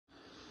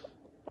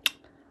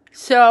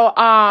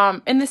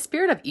So, in the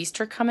spirit of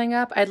Easter coming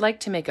up, I'd like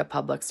to make a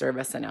public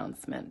service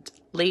announcement.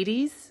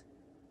 Ladies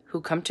who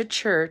come to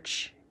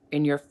church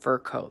in your fur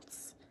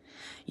coats,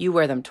 you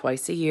wear them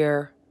twice a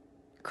year,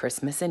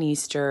 Christmas and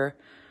Easter.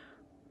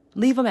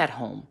 Leave them at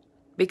home,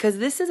 because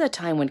this is a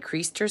time when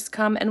creasters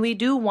come, and we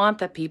do want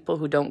the people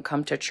who don't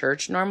come to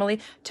church normally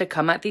to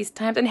come at these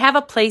times and have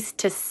a place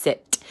to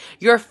sit.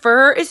 Your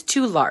fur is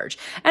too large.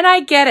 And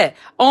I get it.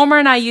 Omer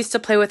and I used to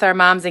play with our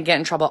moms and get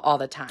in trouble all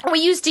the time. We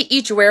used to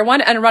each wear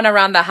one and run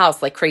around the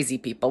house like crazy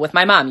people with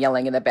my mom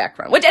yelling in the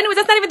background. Which, anyways,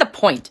 that's not even the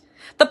point.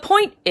 The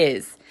point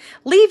is,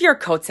 leave your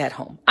coats at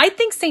home. I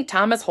think St.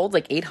 Thomas holds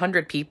like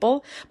 800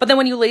 people. But then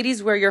when you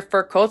ladies wear your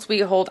fur coats, we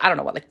hold, I don't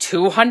know what, like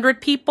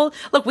 200 people?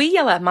 Look, we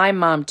yell at my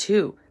mom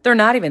too. They're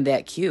not even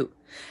that cute.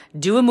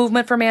 Do a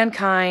movement for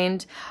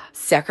mankind,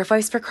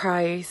 sacrifice for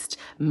Christ,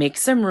 make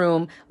some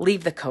room,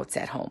 leave the coats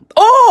at home.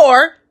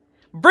 Or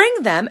bring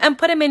them and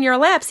put them in your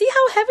lap. See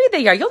how heavy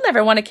they are. You'll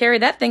never want to carry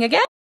that thing again.